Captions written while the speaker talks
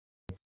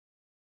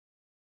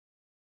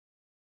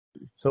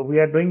So we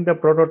are doing the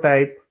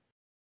prototype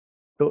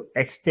to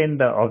extend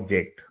the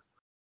object.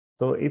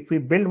 So if we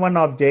build one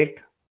object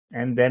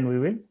and then we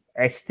will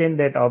extend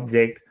that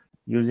object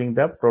using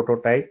the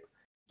prototype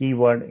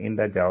keyword in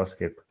the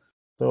JavaScript.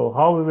 So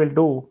how we will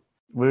do,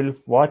 we will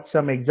watch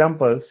some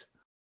examples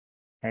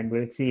and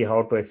we'll see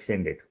how to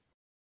extend it.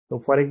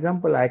 So for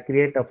example, I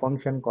create a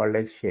function called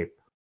as shape.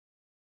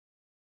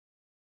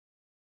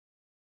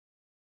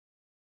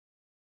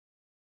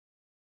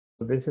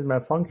 So this is my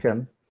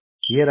function.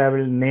 Here I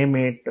will name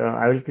it,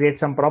 I will create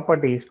some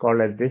properties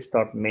called as this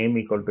dot name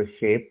equal to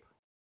shape.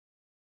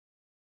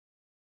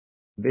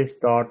 This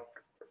dot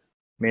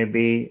may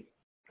be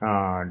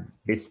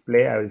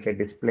display, I will say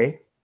display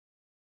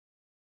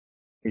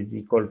is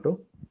equal to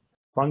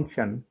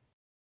function,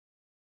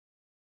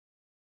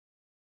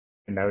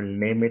 and I will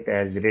name it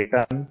as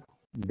return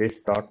this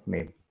dot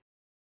name.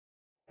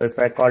 So if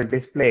I call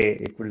display,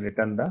 it will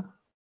return the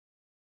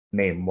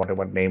name,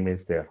 whatever name is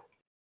there.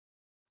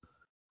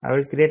 I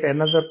will create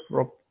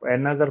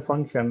another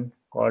function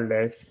called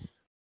as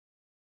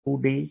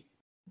 2D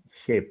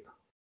shape,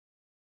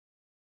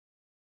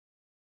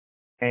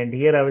 and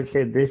here I will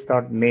say this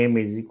dot name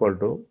is equal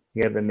to,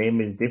 here the name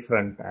is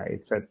different,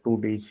 it's a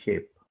 2D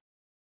shape.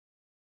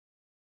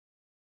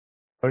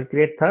 I will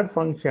create third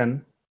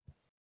function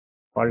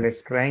called as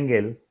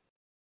triangle.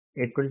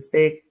 It will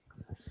take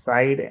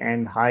side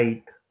and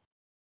height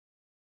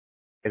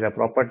as a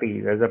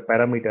property, as a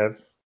parameters,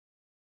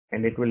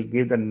 and it will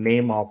give the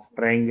name of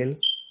triangle,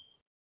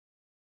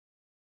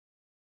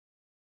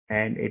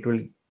 and it will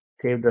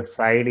save the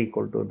side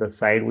equal to the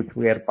side which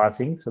we are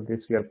passing. So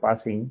this we are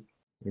passing,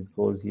 it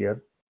goes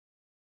here,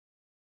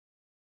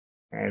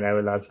 and I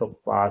will also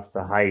pass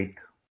the height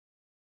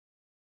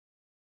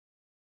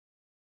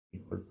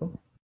equal to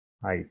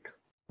height.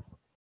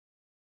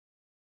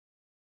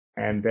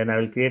 And then I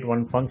will create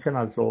one function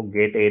also,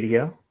 get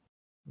area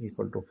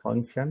equal to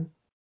function,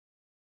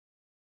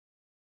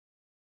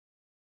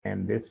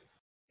 and this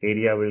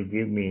area will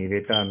give me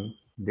return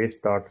this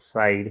dot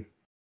side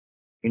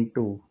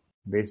into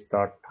this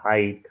dot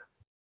height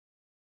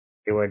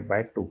divided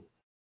by 2.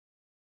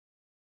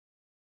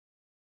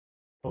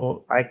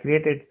 So I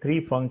created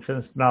 3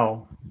 functions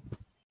now,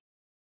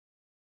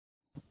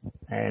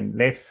 and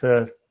let's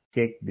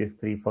check these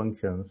 3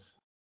 functions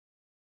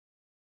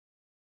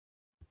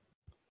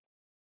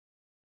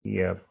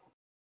here.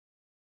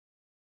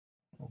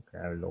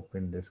 Okay, I will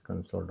open this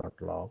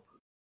console.log.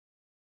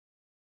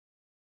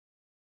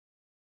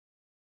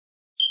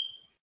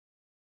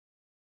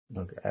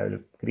 Okay, I will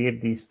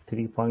create these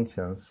 3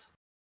 functions,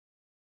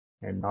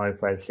 and now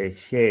if I say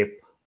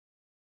shape,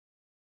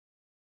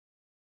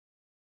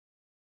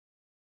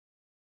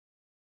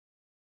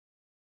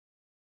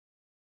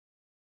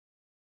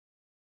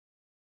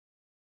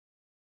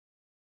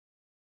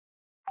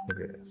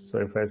 okay, so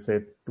if I say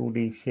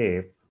 2D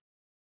shape,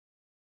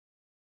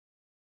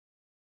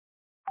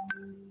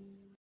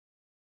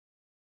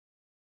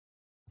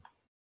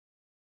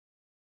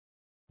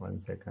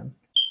 one second.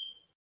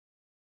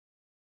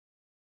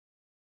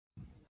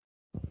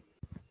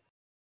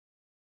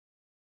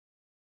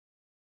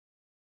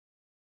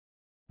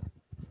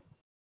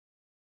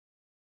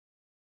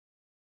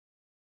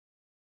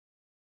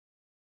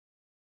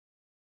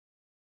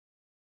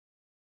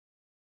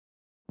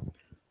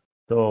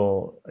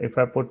 So if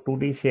I put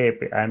 2D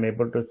shape, I am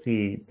able to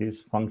see this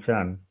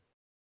function.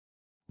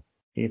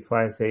 If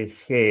I say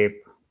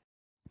shape,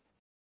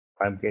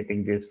 I'm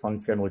getting this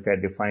function which I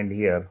defined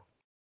here,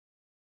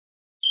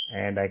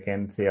 and I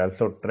can say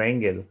also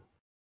triangle,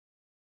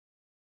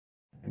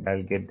 and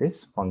I'll get this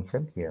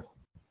function here.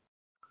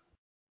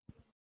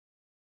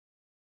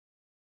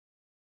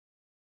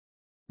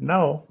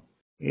 Now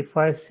if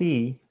I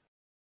see,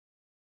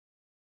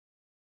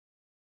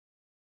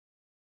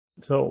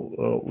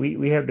 so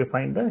we have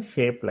defined the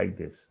shape like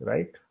this,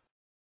 right?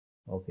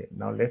 Okay,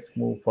 now let's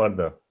move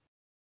further.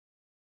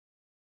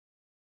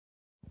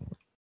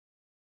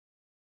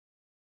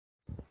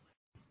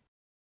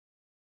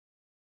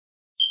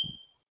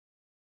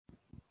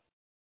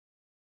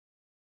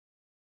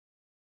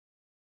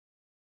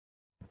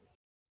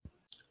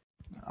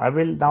 I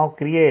will now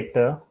create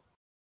to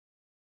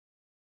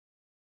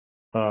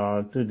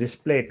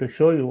display, to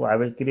show you, I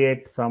will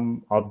create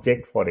some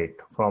object for it,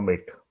 from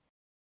it.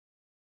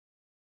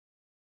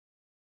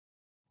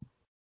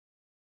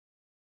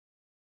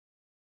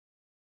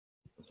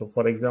 So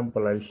for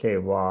example, I'll say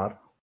var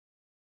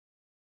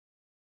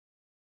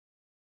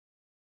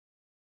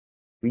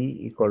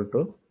v equal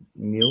to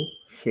new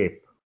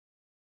shape,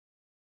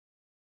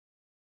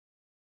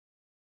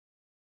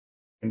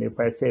 and if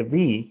I say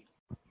v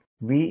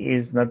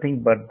is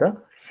nothing but the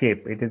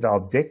shape, it is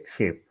object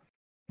shape,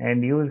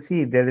 and you will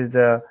see there is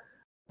a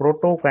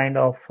proto kind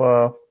of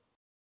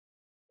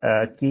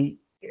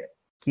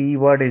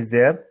keyword is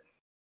there,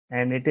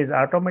 and it is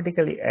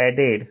automatically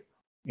added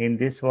in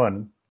this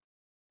one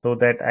so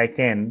that I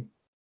can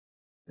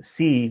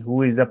see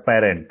who is the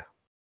parent.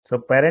 So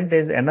parent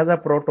is another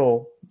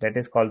proto that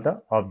is called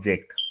the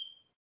object.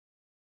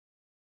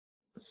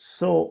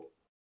 So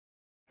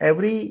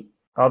every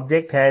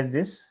object has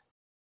this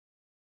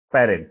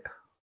parent.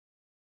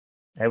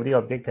 Every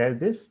object has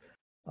this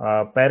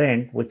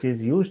parent which is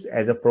used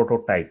as a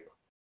prototype.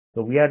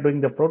 So we are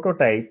doing the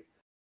prototype.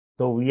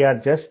 So we are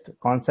just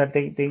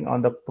concentrating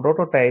on the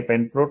prototype,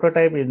 and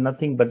prototype is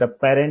nothing but the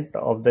parent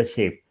of the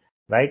shape.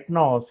 Right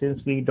now,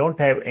 since we don't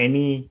have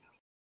any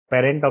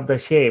parent of the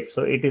shape,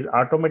 so it is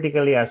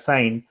automatically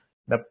assigned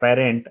the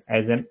parent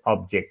as an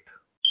object.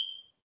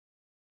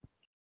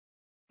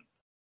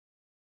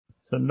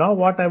 So now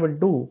what I will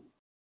do,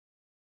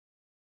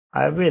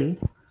 I will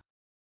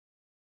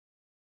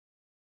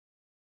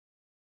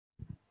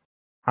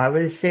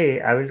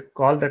say, I will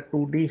call the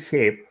 2D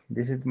shape.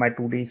 This is my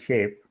 2D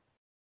shape,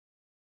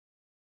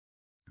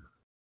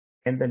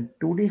 and then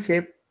 2D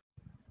shape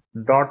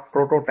dot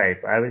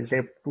prototype. I will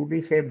say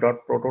 2D shape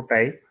dot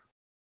prototype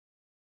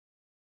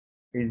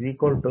is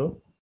equal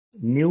to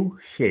new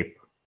shape.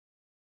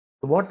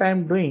 So what I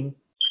am doing,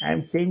 I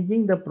am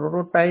changing the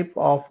prototype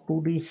of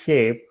 2D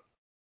shape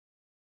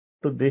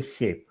to this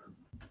shape.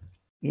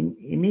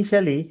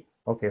 Initially,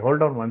 okay,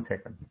 hold on 1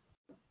 second.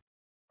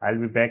 I'll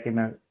be back in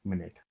a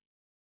minute.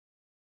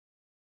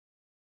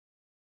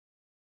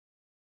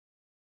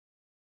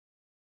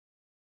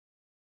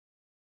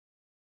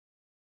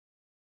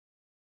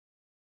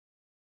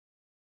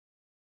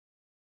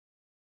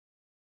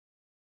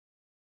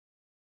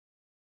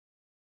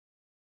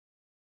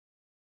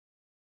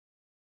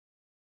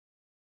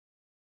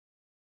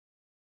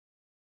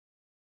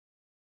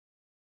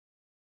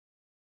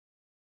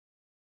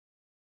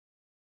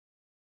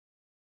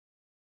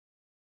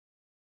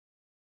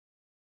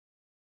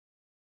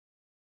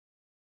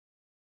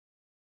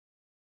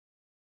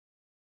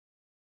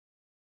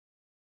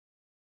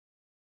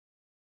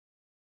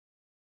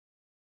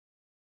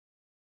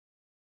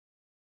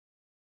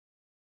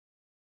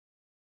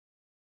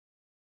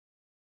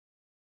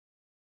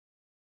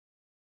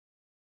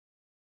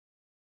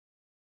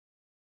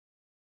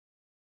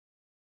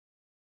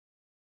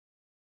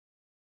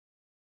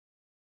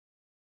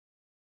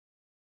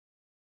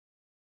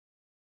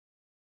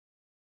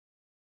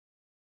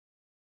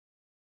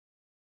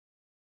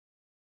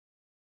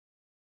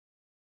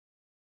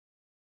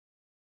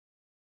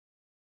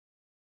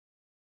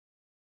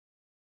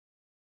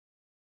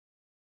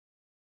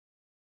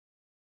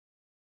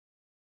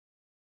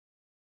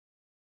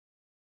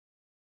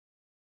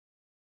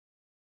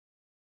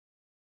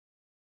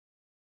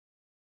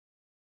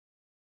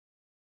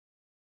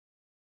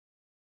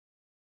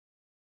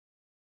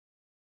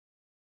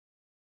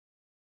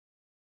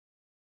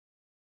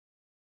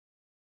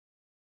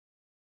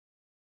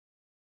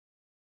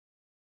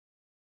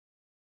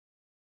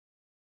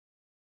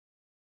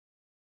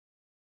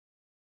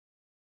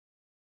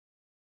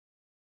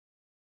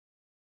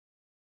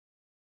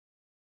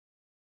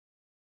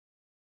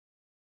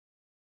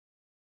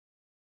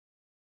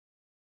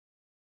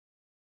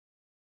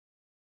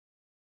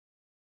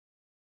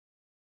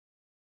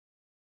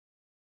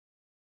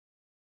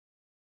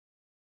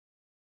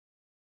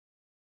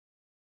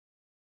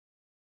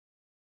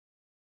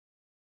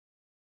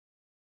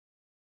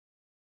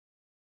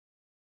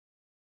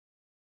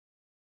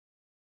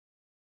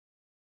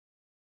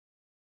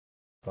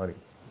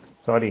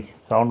 Sorry,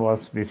 sound was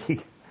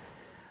busy.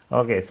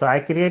 Okay, so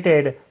I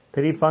created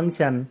three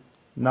function.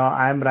 Now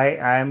I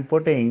am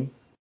putting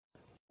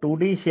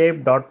 2D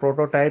shape dot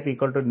prototype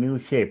equal to new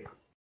shape.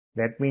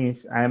 That means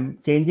I am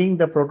changing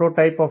the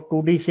prototype of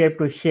 2D shape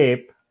to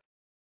shape.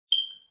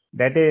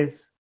 That is,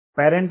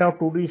 parent of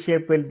 2D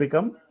shape will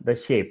become the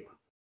shape.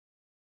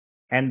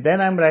 And then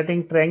I'm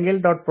writing triangle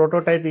dot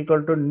prototype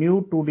equal to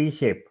new 2D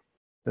shape.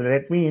 So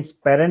that means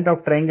parent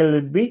of triangle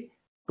will be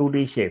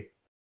 2D shape.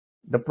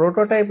 The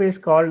prototype is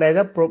called as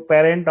a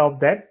parent of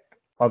that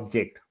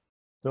object.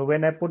 So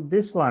when I put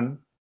this one,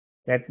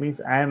 that means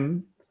I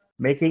am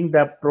making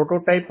the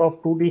prototype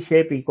of 2D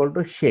shape equal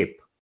to shape.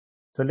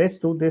 So let's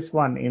do this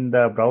one in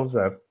the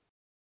browser.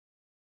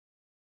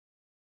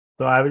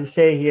 So I will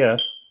say here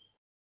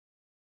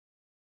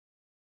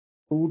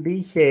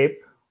 2D shape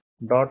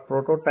dot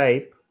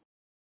prototype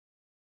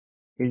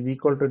is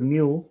equal to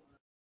new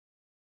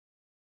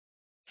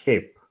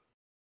shape.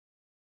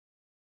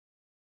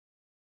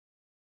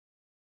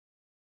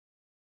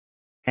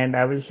 And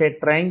I will say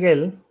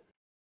triangle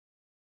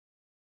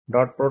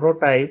dot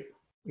prototype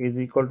is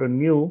equal to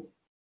new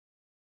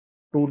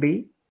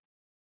 2D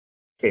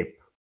shape.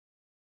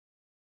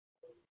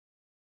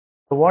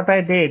 So what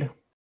I did,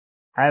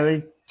 I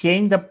will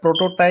change the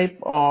prototype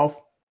of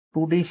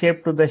 2D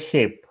shape to the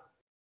shape,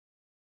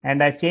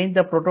 and I change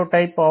the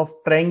prototype of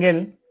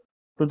triangle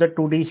to the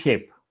 2D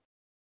shape.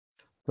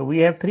 So we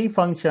have three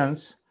functions.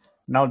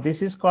 Now this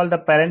is called the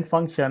parent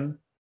function.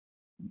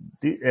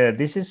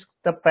 This is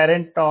the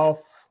parent of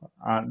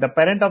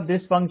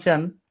this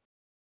function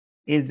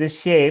is this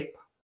shape,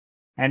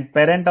 and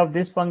parent of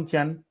this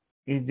function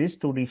is this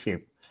 2D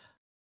shape.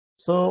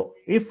 So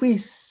if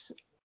we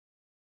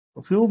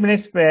a few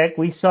minutes back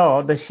we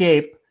saw the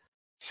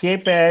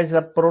shape as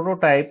a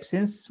prototype.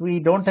 Since we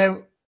don't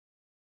have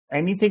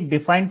anything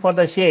defined for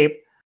the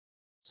shape,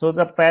 so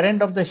the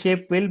parent of the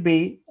shape will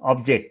be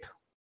object.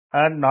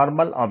 a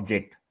normal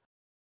object.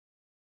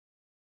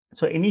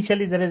 So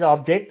initially there is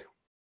object.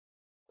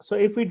 So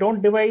if we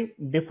don't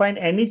define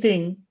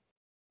anything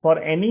for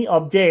any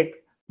object,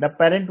 the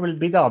parent will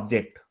be the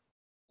object.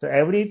 So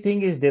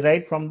everything is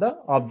derived from the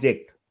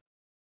object.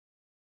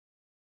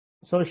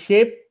 So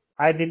shape,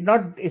 I did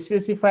not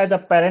specify the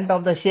parent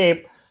of the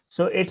shape,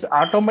 so it's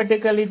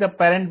automatically the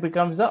parent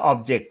becomes the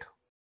object.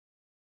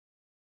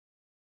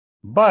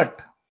 But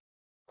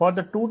for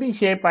the 2D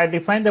shape, I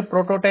define the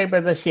prototype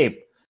as a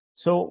shape.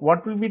 So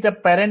what will be the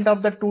parent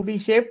of the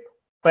 2D shape?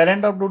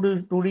 Parent of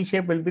 2D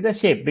shape will be the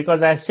shape,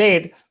 because I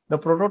said the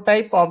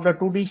prototype of the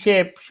 2D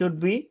shape should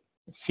be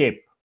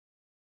shape.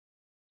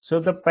 So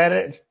the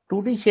parent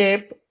 2D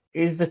shape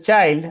is the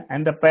child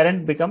and the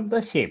parent becomes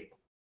the shape.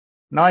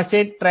 Now I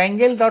said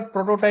triangle dot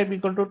prototype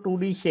equal to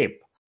 2D shape.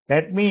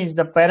 That means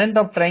the parent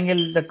of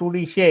triangle is the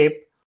 2D shape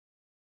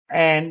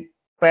and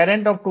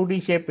parent of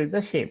 2D shape is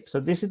the shape. So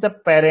this is the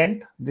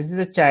parent, this is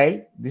the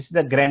child, this is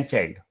the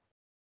grandchild.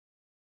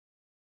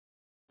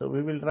 So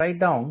we will write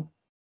down,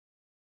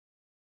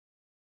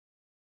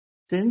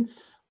 since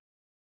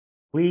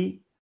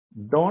we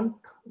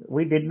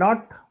did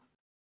not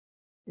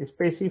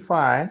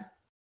specify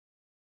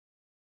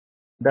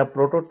the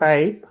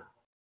prototype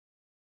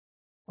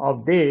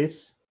of this,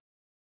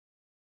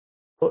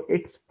 so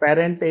its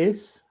parent is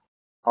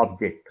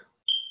object.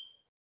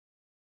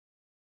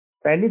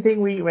 So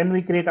anything when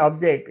we create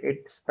object,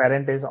 its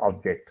parent is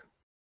object.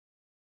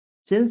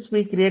 Since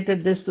we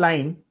created this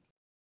line,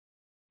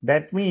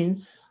 that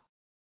means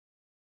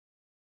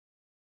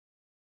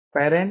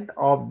parent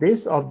of this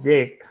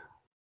object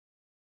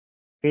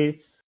is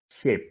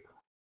shape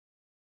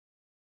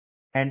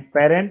and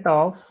parent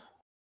of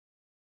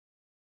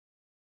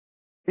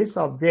this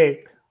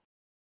object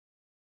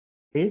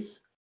is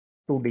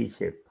 2D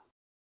shape.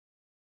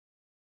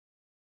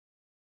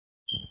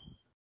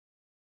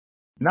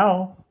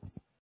 Now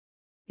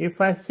if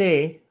I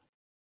say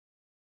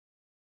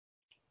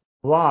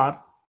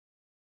var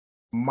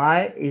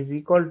my is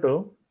equal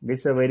to, this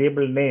is a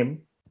variable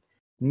name,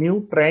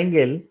 new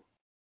triangle,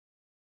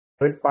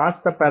 will pass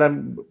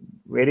the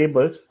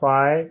variables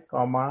 5,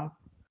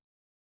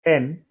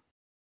 10.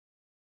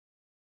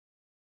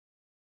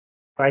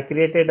 So I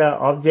created an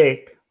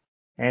object,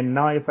 and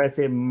now if I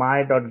say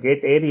my dot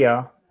get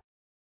area,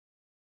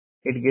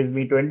 it gives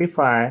me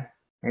 25,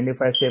 and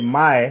if I say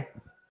my,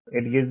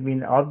 it gives me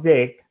an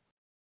object.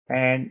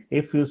 And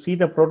if you see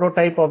the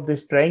prototype of this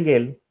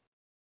triangle,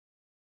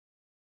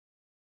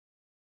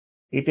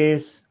 it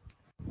is,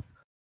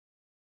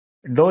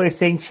 though it's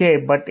saying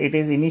shape, but it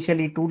is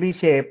initially 2D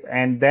shape,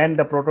 and then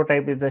the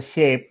prototype is the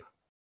shape,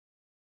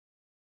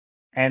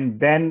 and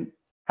then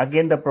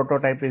again the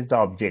prototype is the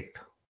object.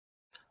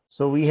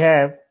 So we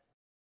have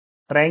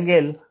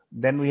triangle,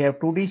 then we have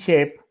 2D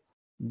shape,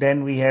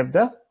 then we have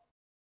the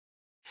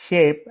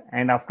shape,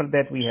 and after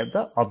that we have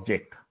the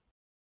object.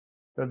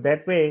 So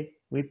that way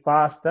we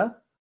pass the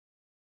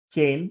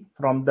chain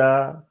from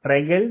the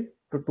triangle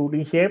to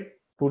 2D shape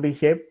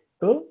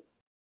to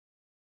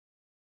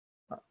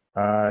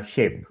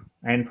shape,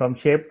 and from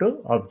shape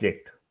to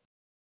object.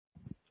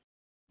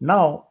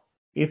 Now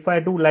if I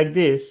do like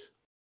this,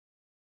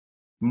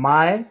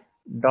 my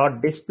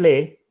dot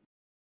display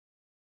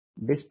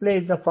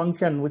is the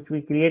function which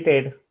we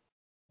created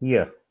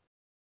here.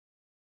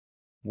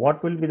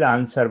 What will be the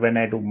answer when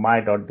I do my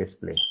dot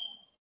display?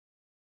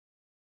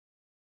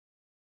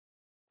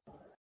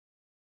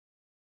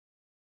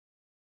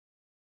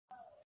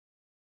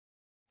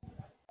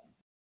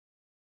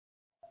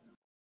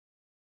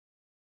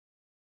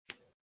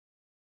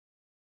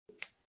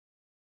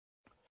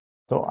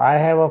 So I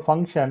have a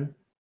function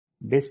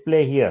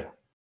display here,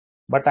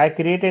 but I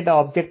created an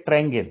object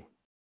triangle.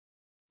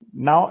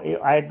 Now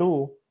if I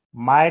do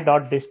my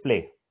dot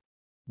display,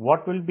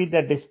 what will be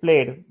the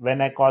displayed when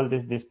I call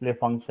this display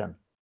function?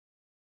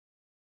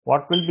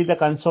 What will be the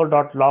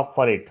console.log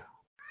for it?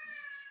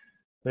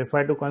 So if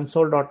I do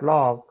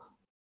console.log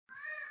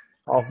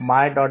of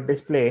my dot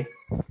display,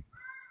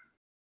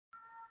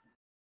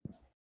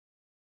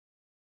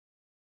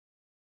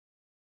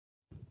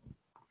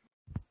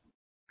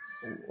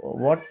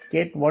 what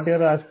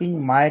you're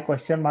asking, my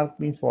question mark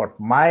means what?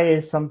 My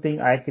is something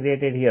I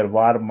created here,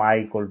 var my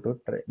equal to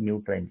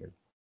new triangle,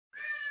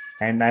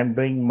 and I'm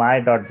doing my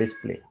dot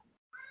display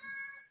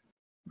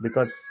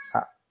because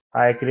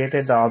I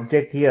created the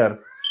object here,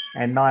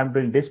 and now I'm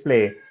doing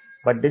display,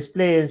 but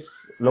display is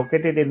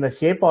located in the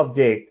shape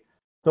object.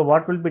 So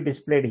what will be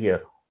displayed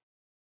here?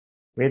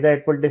 Whether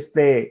it will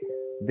display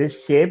this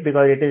shape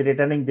because it is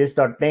returning this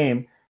dot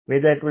name,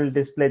 whether it will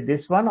display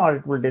this one or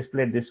it will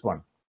display this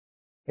one.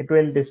 It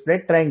will display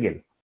triangle.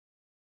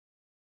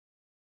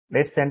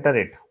 Let's enter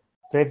it.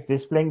 So it's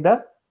displaying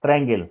the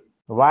triangle.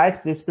 Why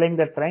it's displaying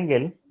the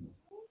triangle?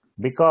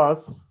 Because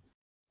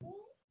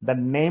the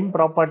name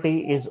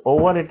property is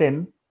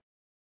overwritten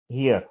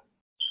here.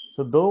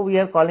 So though we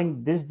are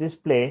calling this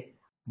display,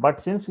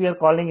 but since we are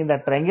calling in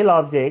the triangle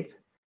object,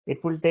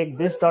 it will take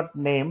this dot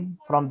name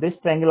from this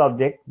triangle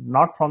object,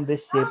 not from this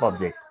shape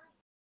object.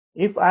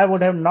 if I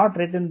would have not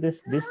written this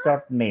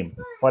dot name,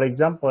 for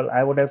example,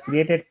 I would have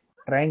created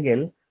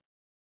triangle.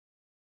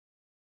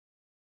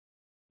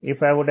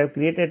 If I would have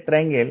created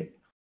triangle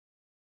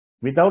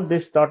without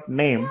this dot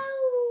name,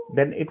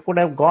 then it would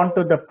have gone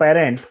to the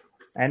parent,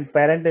 and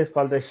parent is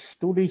called the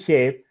 2D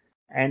shape,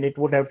 and it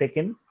would have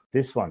taken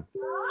this one.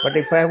 But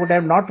if I would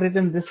have not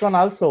written this one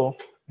also,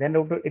 then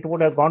it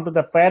would have gone to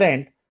the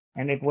parent,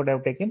 and it would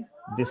have taken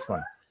this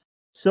one.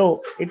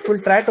 So it will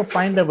try to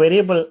find the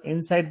variable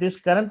inside this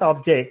current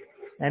object,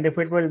 and if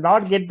it will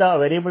not get the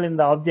variable in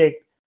the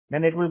object,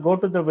 then it will go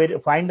to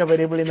the find the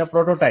variable in the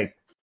prototype.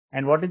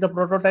 And what is the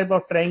prototype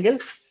of triangle?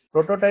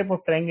 Prototype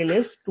of triangle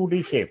is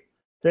 2D shape.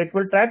 So it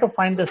will try to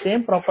find the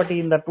same property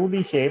in the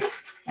 2D shape,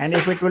 and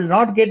if it will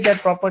not get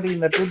that property in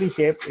the 2D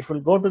shape, it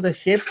will go to the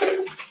shape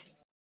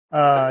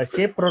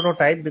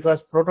prototype, because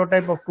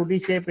prototype of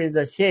 2D shape is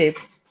the shape,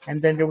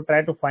 and then it will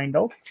try to find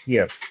out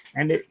here.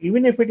 And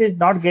even if it is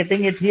not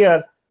getting it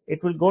here,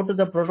 it will go to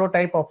the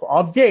prototype of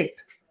object,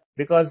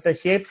 because the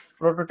shape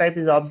prototype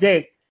is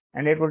object,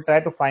 and it will try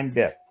to find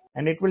there.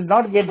 And it will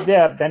not get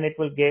there, then it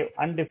will give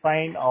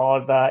undefined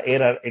or the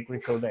error. It will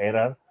show the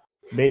error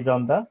based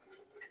on the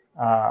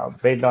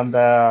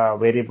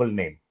variable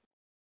name.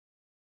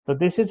 So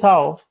this is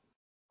how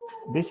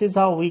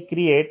we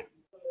create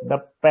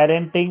the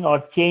parenting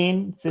or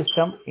chain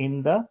system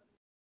in the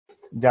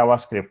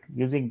JavaScript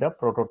using the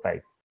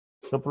prototype.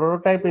 So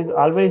prototype is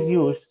always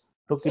used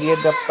to create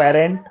the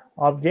parent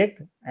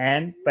object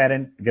and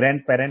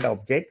grandparent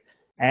object.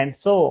 And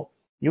so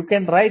you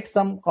can write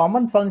some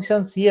common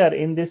functions here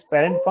in this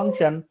parent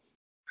function,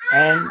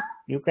 and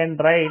you can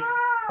write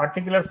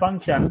particular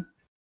function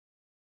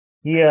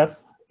here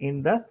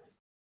in the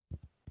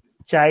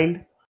child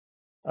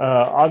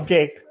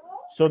object,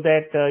 so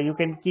that you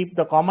can keep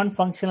the common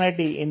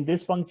functionality in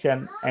this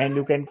function, and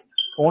you can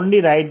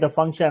only write the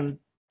function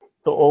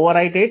to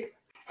overwrite it,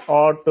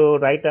 or to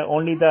write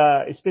only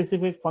the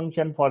specific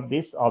function for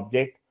this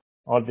object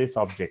or this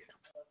object.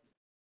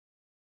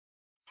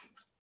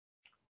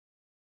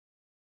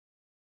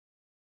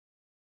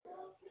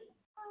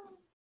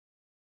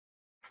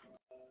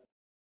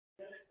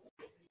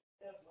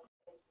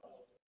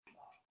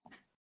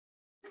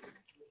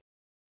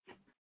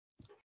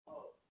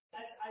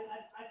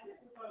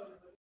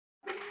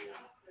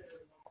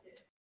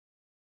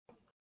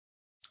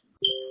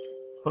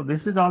 So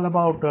this is all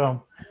about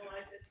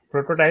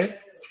prototype.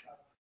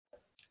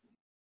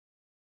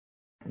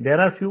 There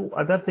are few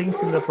other things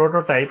in the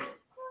prototype.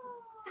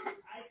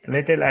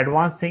 Little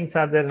advanced things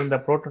are there in the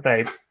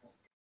prototype,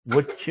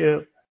 which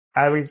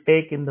I will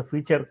take in the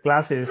future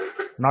classes,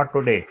 not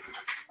today.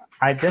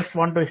 I just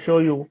want to show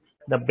you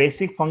the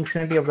basic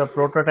functionality of the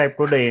prototype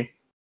today,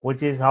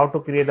 which is how to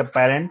create the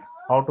parent,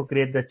 how to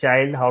create the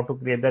child, how to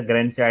create the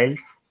grandchild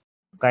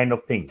kind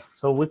of thing.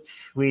 So which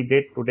we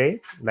did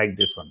today, like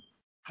this one.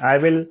 I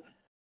will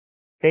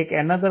take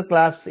another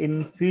class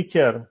in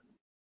future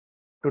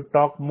to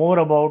talk more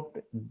about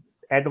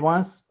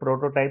advanced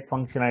prototype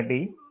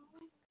functionality.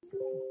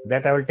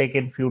 That I will take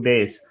in few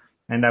days,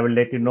 and I will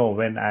let you know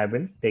when I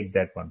will take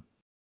that one.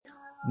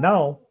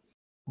 Now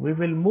we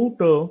will move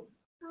to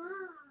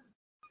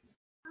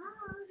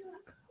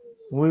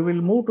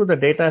the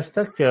data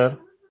structure,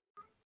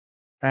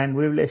 and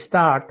we will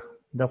start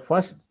the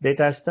first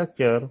data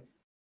structure.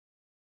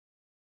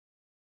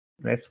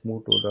 Let's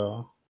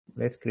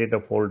create a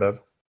folder.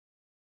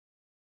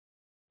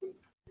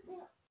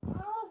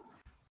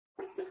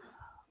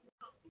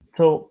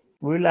 So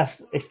we will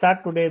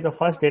start today the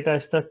first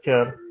data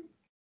structure.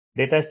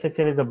 Data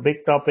structure is a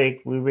big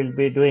topic. We will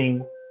be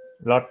doing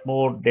a lot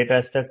more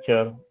data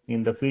structure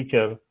in the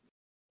future,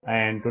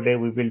 and today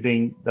we will be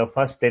doing the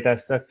first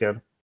data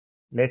structure.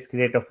 Let's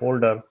create a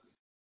folder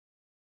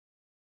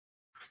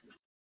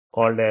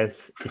called as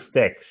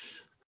stacks.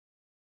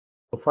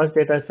 The first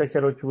data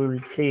structure which we will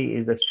see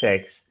is the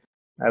stacks.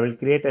 I will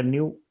create a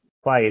new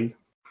file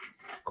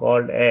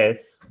called as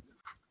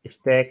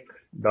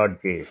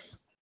stack.js.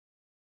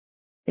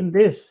 In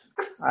this,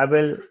 I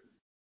will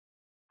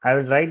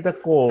write the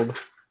code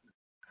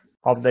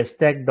of the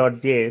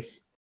stack.js,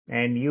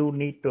 and you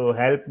need to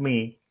help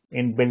me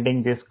in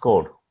building this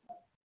code.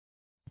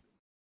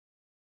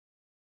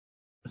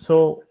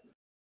 So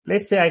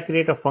let's say I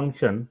create a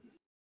function,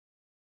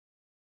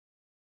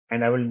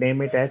 and I will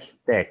name it as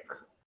stack.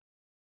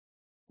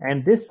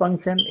 And this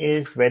function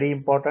is very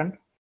important.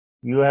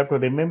 You have to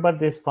remember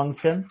this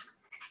function,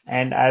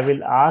 and I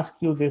will ask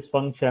you this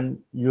function.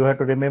 You have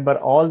to remember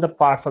all the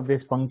parts of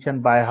this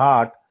function by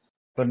heart.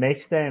 So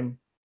next time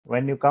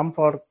when you come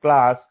for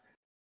class,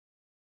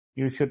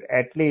 you should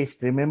at least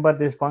remember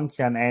this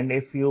function. And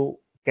if you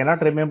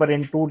cannot remember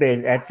in 2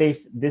 days, at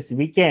least this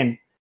weekend,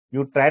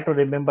 you try to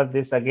remember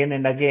this again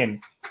and again.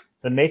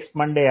 So next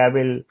Monday, I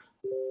will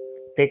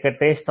take a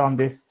test on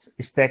this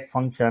stack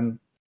function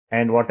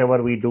and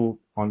whatever we do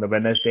on the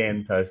Wednesday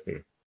and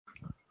Thursday.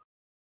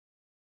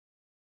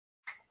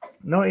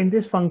 Now in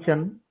this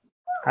function,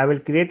 I will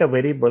create a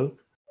variable.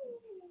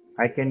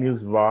 I can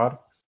use var,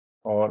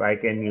 or I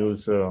can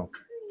use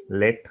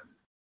let.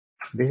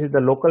 This is the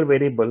local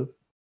variable,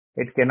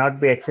 It cannot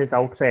be accessed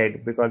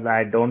outside because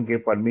I don't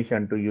give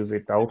permission to use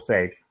it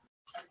outside.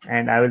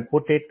 And I will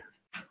put it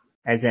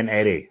as an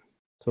array.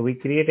 So we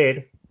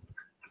created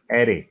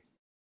array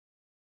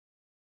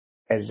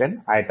as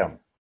an item.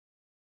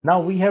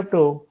 Now we have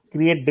to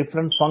create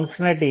different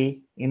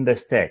functionality in the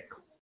stack.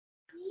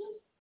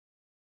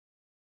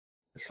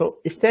 So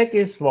stack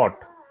is what?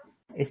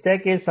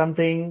 Stack is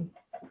something.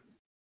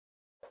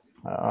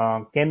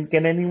 Can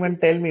anyone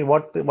tell me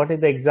what is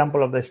the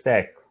example of the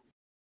stack?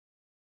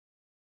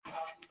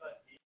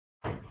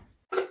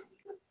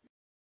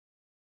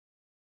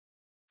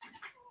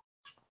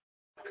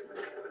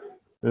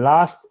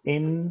 Last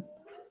in,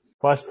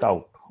 first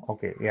out.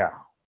 Okay, yeah.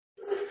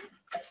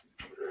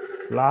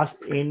 Last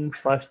in,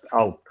 first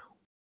out.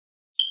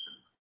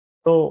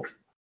 So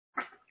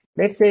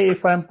let's say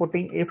if I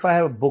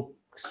have books,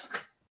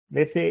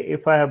 let's say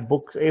if I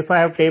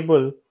have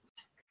table,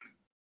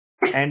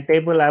 and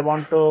table I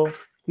want to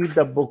keep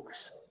the books.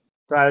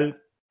 So I'll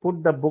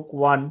put the book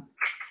 1.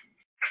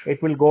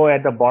 It will go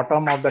at the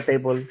bottom of the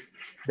table.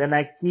 Then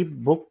I keep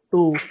book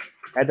 2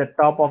 at the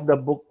top of the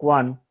book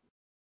 1.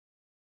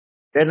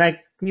 Then I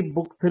keep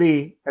book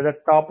 3 at the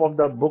top of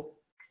the book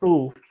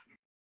 2.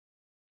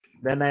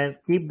 Then I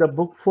keep the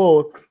book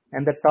 4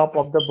 and the top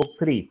of the book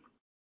 3.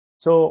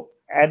 So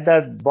at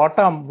the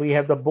bottom we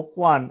have the book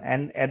 1,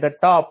 and at the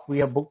top we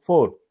have book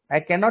 4.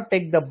 I cannot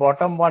take the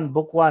bottom one,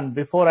 book 1,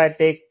 before I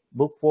take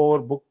book 4,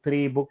 book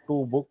 3, book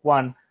 2, book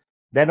 1.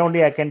 Then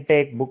only I can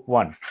take book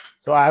 1.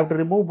 So I have to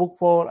remove book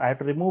 4, I have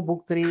to remove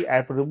book 3, I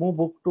have to remove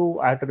book 2,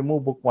 I have to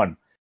remove book 1.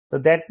 So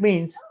that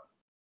means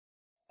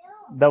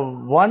the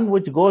one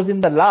which goes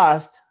in the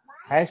last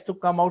has to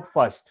come out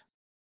first.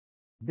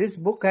 This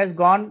book has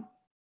gone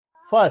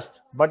first,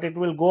 but it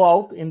will go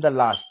out in the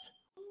last.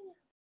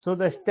 So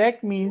the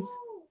stack means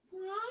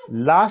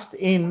last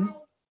in,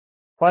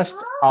 first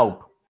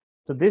out.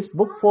 So this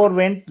book 4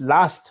 went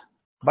last,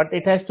 but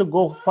it has to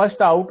go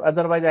first out,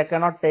 otherwise I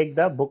cannot take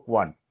the book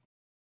 1.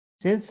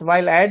 Since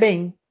while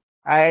adding,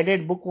 I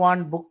added book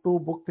 1, book 2,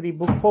 book 3,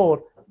 book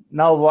 4.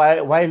 Now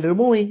while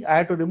removing, I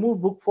have to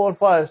remove book 4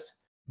 first,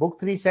 book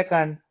 3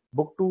 second,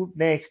 book 2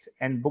 next,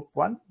 and book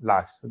 1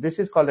 last. So this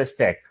is called a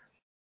stack.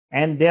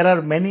 And there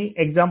are many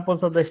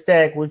examples of the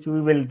stack which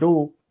we will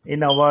do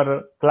in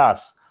our class.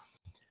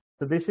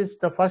 So this is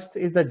the first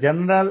is the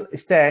general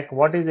stack,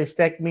 what is a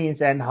stack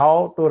means, and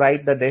how to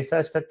write the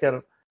data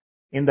structure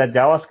in the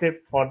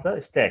JavaScript for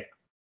the stack.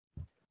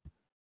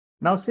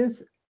 Now since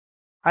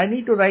I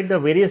need to write the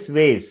various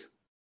ways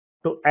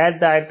to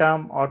add the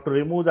item or to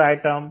remove the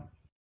item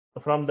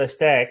from the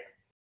stack,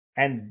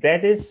 and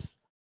that is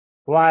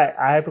why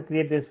I have to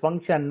create this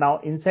function. Now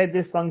inside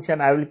this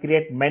function I will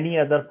create many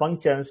other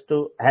functions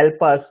to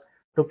help us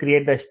to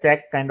create the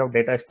stack kind of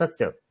data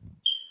structure.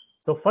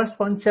 So first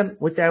function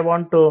which I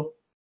want to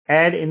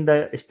add in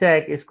the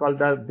stack is called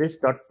the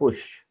this.push.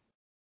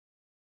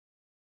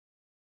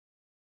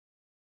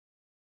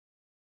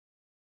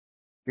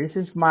 This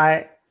is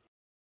my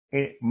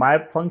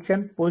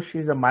function. Push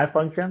is my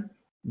function.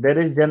 There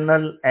is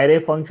general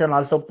array function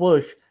also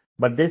push,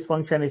 but this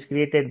function is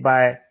created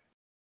by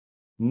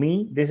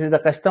me. This is the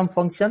custom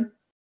function.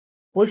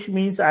 Push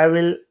means I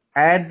will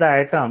add the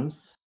items,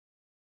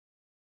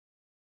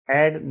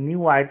 add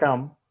new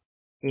item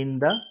in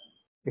the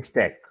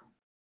stack.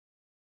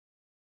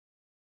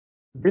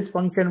 This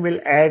function will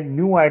add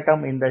new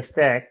item in the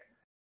stack.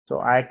 So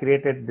I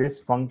created this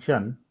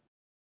function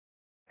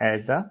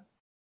as a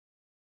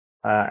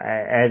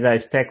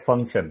stack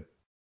function.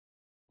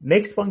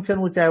 Next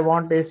function which I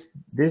want is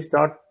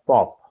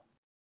this.pop,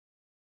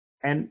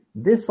 and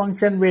this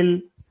function will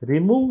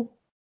remove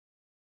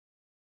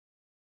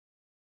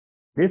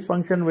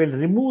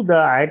the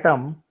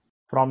item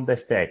from the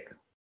stack.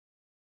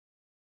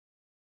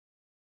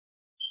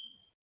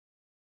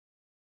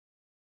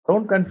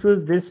 Don't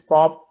confuse this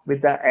pop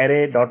with the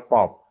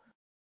array.pop.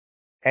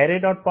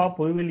 Array.pop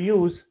we will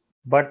use,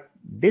 but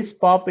this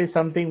pop is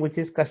something which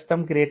is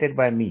custom created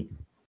by me.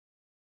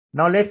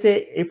 Now let's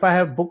say if I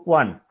have book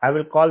 1, I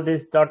will call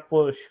this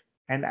 .push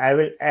and I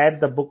will add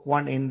the book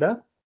 1 in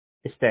the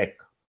stack.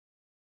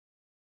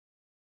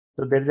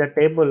 So there is a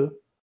table.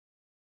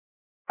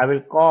 I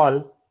will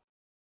call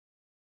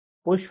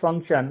push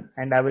function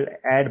and I will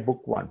add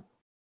book 1.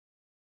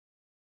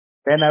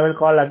 Then I will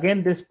call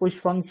again this push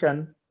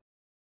function.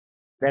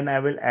 Then I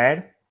will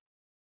add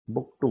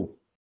book 2.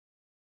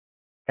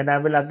 And I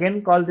will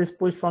again call this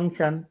push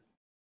function.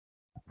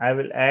 I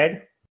will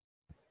add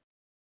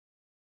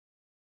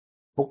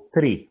book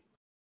 3.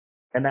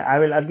 And I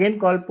will again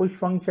call push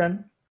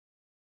function.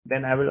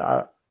 Then I will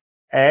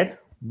add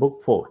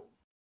book 4.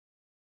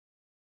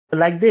 So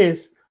like this,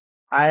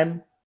 I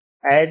am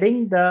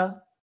adding the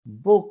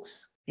books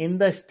in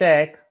the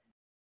stack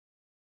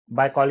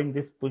by calling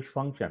this push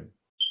function.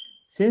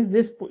 Since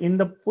this in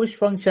the push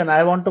function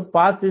I want to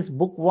pass this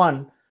book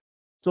 1,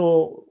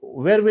 so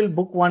where will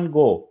book 1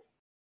 go?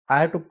 I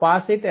have to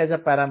pass it as a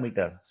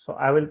parameter. So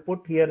I will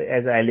put here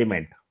as an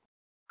element.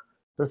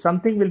 So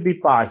something will be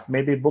passed,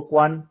 maybe book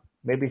 1,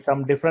 maybe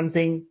some different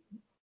thing,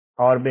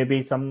 or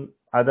maybe some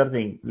other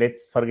thing. Let's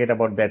forget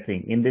about that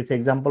thing. In this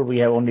example, we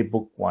have only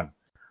book 1.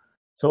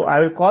 So I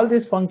will call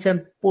this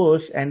function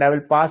push and I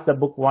will pass the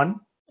book 1.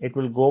 It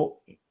will go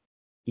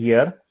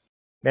here.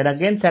 Then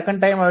again,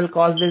 second time I will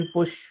call this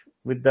push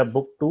with the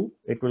book 2.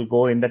 It will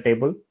go in the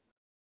table,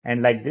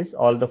 and like this,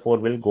 all the 4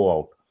 will go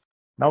out.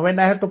 Now when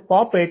I have to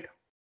pop it,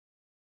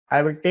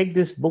 I will take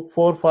this book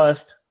 4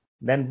 first,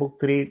 then book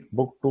 3,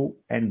 book 2,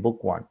 and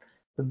book 1.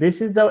 So this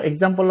is the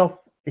example of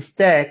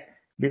stack,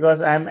 because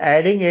I am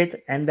adding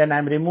it and then I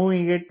am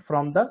removing it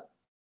from the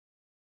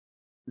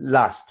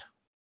last.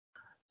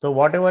 So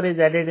whatever is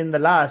added in the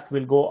last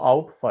will go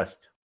out first.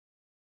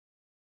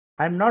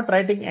 I'm not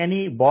writing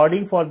any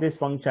body for this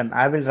function.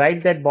 I will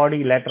write that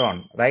body later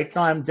on. Right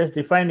now I'm just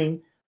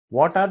defining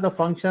what are the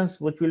functions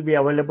which will be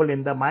available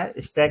in the my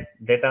stack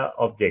data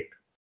object.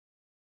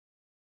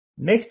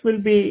 Next will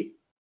be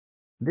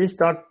this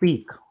dot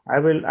peak.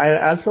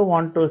 I also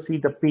want to see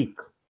the peak.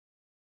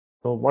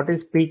 So what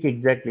is peak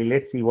exactly?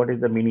 Let's see what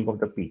is the meaning of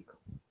the peak.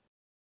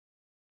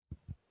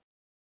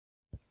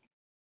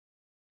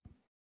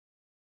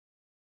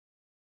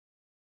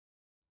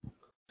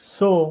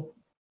 So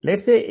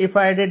let's say if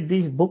I added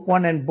these book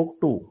 1 and book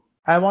 2,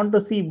 I want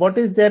to see what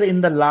is there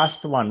in the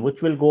last one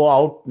which will go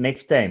out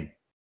next time.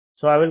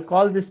 So I will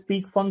call this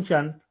peak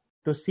function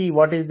to see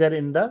what is there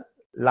in the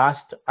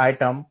last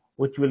item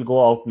which will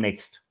go out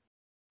next.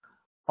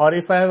 Or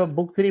if I have a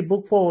book 3,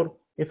 book 4,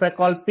 if I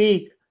call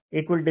peak,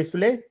 it will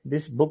display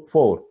this book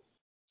 4.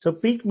 So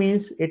peak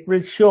means it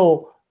will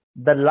show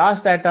the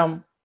last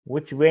item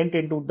which went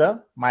into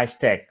the my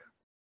stack.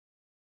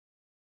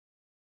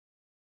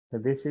 So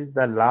this is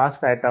the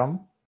last item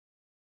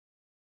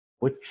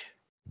which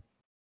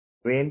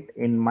went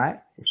in my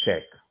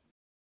stack.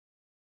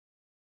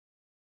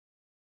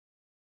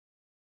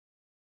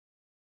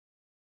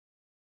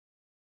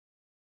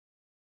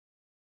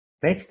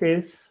 Next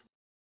is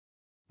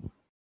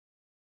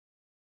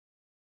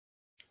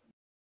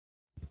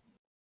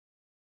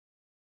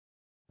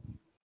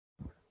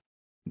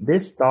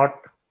this dot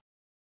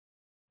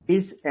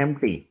is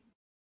empty.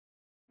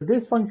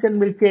 This function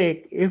will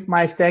check if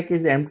my stack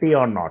is empty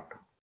or not.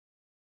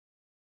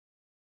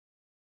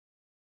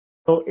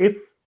 So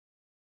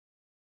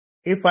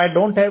if I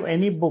don't have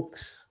any books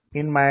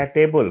in my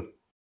table,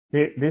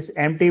 this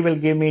empty will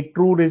give me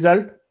true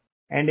result,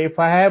 and if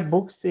I have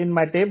books in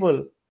my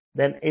table,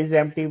 then is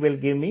empty will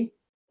give me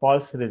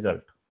false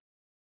result.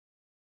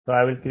 So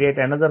I will create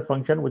another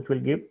function which will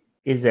give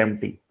is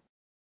empty.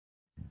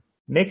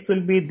 Next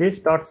will be this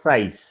dot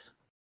size.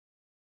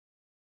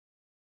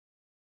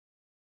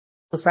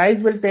 So size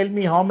will tell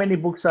me how many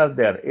books are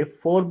there. If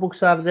 4 books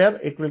are there,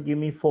 it will give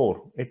me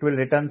 4. It will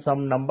return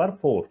some number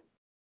 4.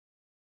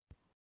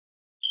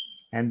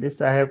 And this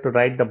I have to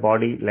write the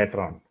body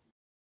later on.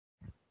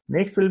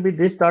 Next will be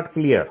this dot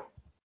clear.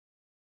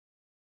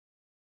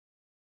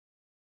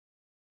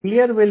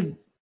 Clear will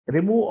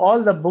remove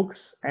all the books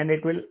and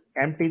it will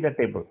empty the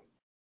table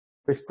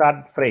to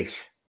start fresh.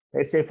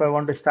 Let's say if I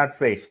want to start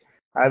fresh,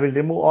 I will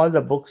remove all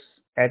the books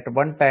at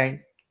one time.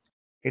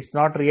 It's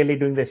not really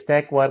doing the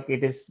stack work.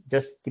 It is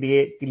just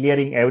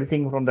clearing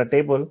everything from the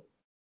table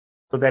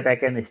so that I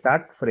can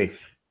start fresh.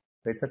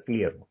 That's a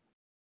clear.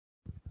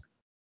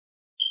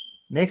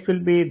 Next will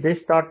be this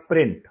dot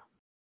print.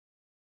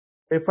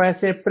 If I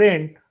say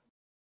print,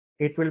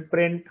 it will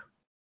print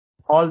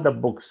all the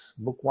books,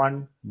 book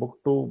 1, book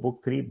 2, book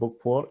 3, book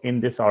 4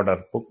 in this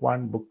order, book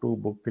 1, book 2,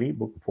 book 3,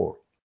 book 4.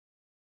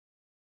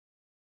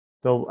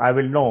 So I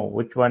will know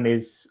which one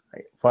is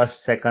first,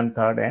 second,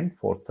 third, and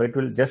fourth. So it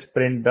will just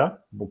print the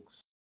books.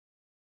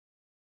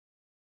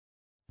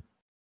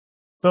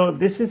 So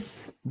this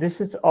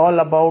is all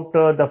about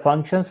the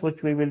functions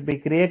which we will be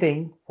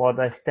creating for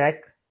the stack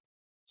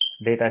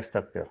data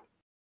structure.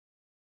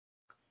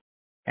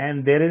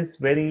 And there is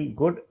very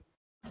good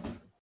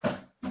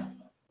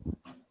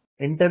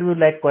interview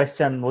like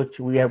question which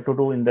we have to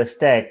do in the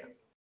stack,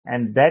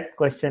 and that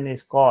question is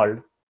called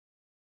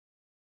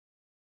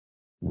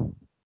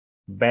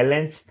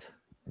balanced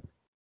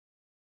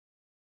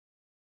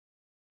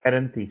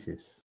parenthesis.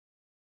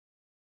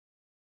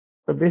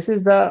 So this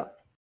is the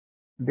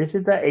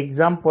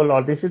example,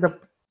 or this is the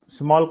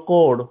small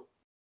code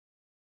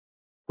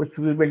which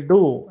we will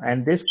do,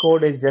 and this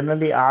code is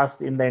generally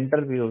asked in the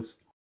interviews,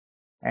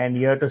 and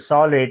you have to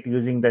solve it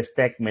using the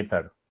stack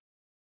method.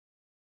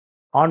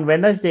 On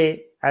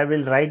Wednesday, I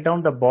will write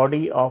down the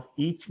body of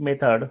each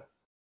method.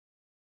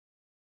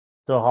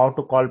 So how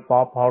to call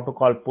pop, how to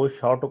call push,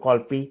 how to call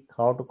peak,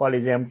 how to call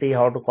is empty,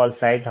 how to call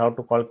site, how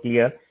to call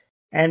clear.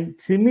 And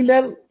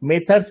similar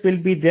methods will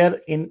be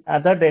there in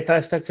other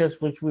data structures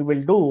which we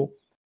will do.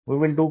 We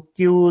will do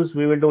queues,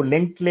 we will do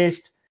linked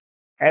list.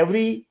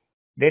 Every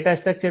data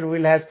structure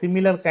will have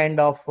similar kind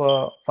of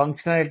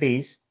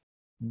functionalities,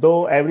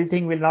 though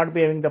everything will not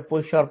be having the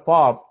push or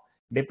pop.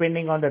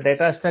 Depending on the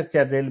data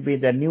structure, there will be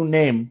the new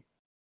name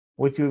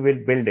which we will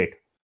build it.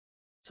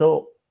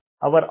 So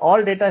our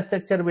all data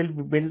structure will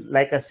be built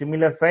like a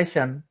similar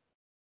fashion,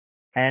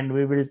 and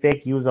we will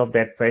take use of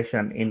that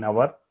fashion in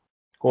our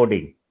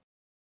coding.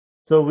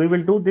 So we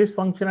will do this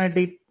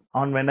functionality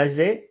on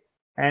Wednesday,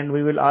 and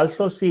we will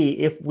also see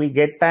if we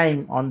get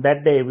time on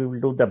that day, we will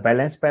do the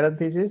balance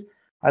parenthesis.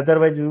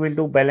 Otherwise, we will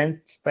do balance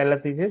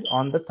parenthesis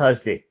on the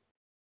Thursday.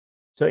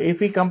 So if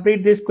we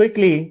complete this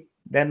quickly,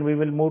 then we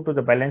will move to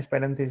the balance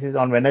parenthesis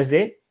on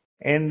Wednesday.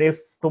 And if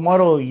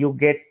tomorrow you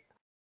get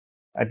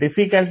a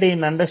difficulty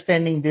in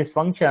understanding this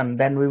function,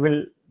 then we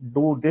will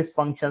do this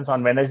functions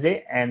on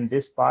Wednesday and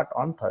this part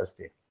on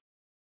Thursday.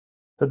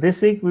 So this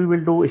week we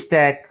will do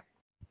stack,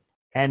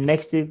 and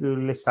next week we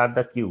will start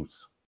the queues.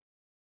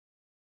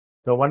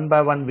 So one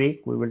by one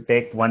week we will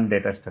take one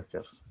data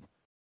structure.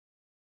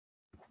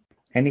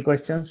 Any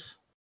questions?